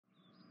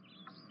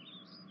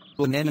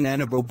Banana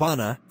nana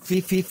bobana,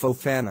 fifi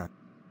fofana.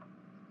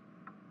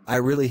 I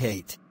really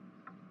hate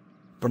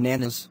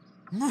bananas.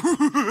 That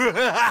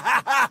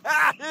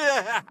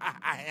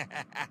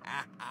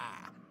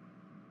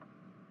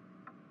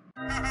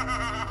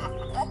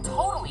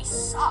totally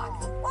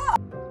sucked.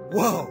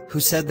 Whoa, who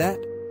said that?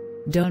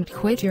 Don't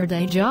quit your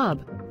day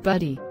job,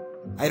 buddy.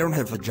 I don't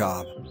have a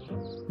job.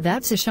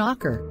 That's a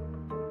shocker.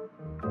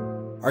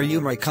 Are you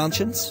my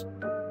conscience?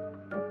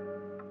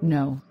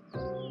 No.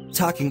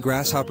 Talking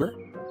grasshopper?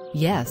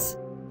 Yes.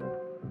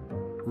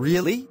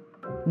 Really?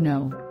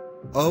 No.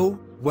 Oh,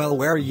 well,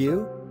 where are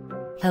you?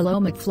 Hello,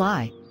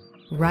 McFly.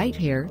 Right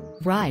here,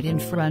 right in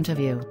front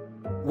of you.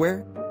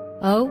 Where?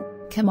 Oh,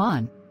 come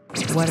on.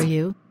 What are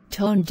you,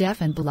 tone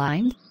deaf and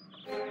blind?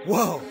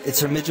 Whoa,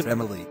 it's a midget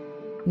Emily.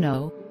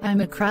 No,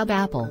 I'm a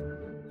crabapple.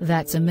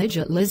 That's a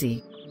midget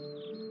Lizzie.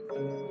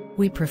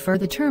 We prefer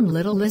the term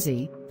Little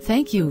Lizzie,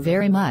 thank you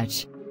very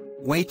much.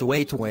 Wait,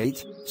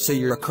 so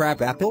you're a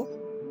crabapple?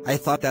 I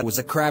thought that was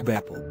a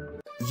crabapple.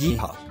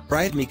 Yeehaw,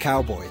 ride me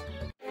cowboy.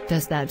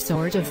 Does that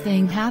sort of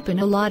thing happen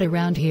a lot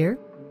around here?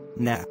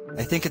 Nah,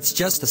 I think it's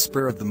just a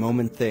spur of the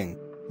moment thing.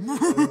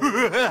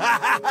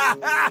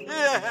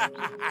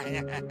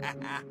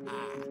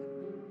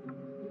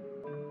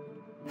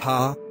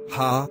 Ha,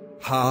 ha,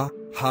 ha,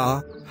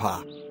 ha,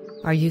 ha.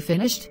 Are you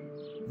finished?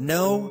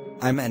 No,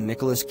 I'm at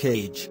Nicolas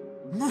Cage.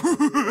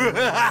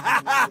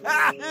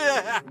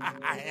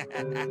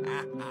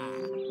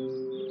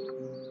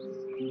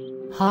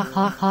 Ha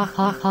ha ha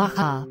ha ha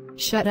ha.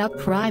 Shut up,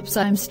 Cripes,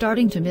 I'm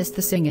starting to miss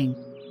the singing.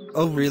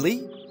 Oh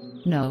really?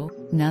 No,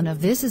 none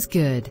of this is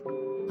good.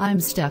 I'm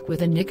stuck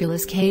with a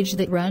Nicolas Cage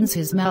that runs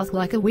his mouth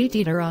like a wheat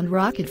eater on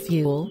rocket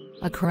fuel,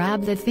 a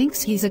crab that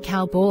thinks he's a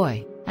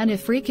cowboy, and a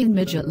freaking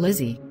midget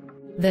Lizzie.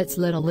 That's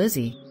Little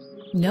Lizzie.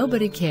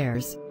 Nobody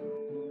cares.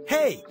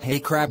 Hey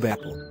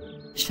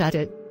crabapple. Shut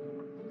it.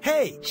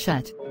 Hey.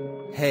 Shut.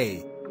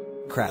 Hey.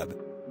 Crab.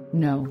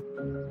 No.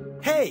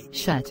 Hey.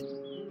 Shut.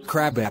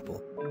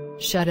 Crabapple.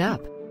 Shut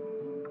up.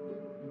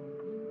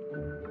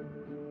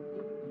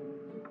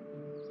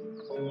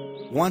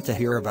 Want to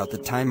hear about the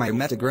time I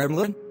met a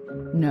gremlin?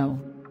 No.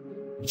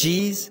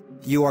 Geez,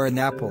 you are an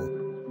apple.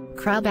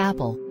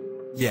 Crabapple.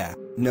 Yeah,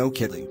 no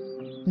kidding.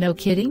 No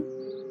kidding?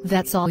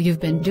 That's all you've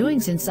been doing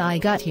since I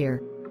got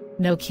here.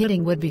 No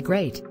kidding would be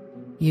great.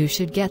 You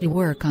should get to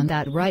work on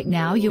that right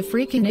now, you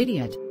freaking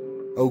idiot.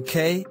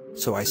 Okay,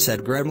 so I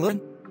said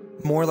gremlin?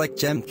 More like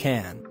gem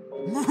can.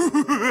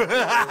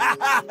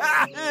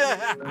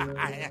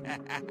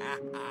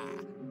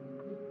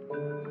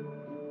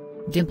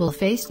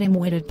 Dimple-faced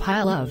dim-witted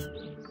pile of.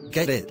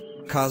 Get it,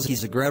 cause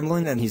he's a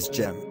gremlin and he's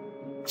gem.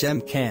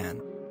 Gem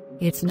can.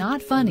 It's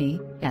not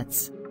funny,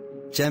 it's.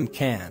 Gem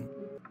can.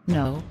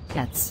 No,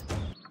 it's.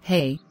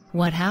 Hey,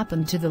 what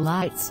happened to the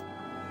lights?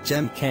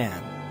 Gem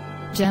can.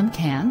 Gem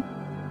can?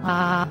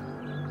 Ah.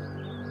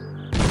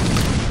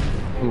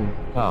 Ooh,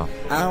 ah.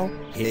 Ow,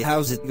 hey,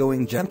 how's it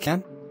going, gem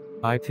can?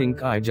 I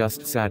think I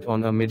just sat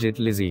on a midget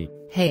Lizzie.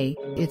 Hey,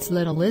 it's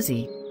Little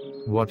Lizzie.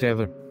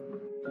 Whatever.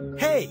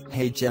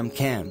 Hey, gem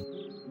can.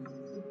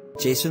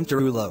 Jason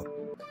Derulo.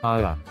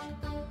 Ah.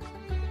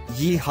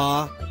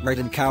 Yeehaw, right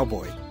in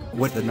cowboy.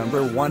 What the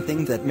number one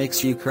thing that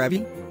makes you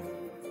crabby?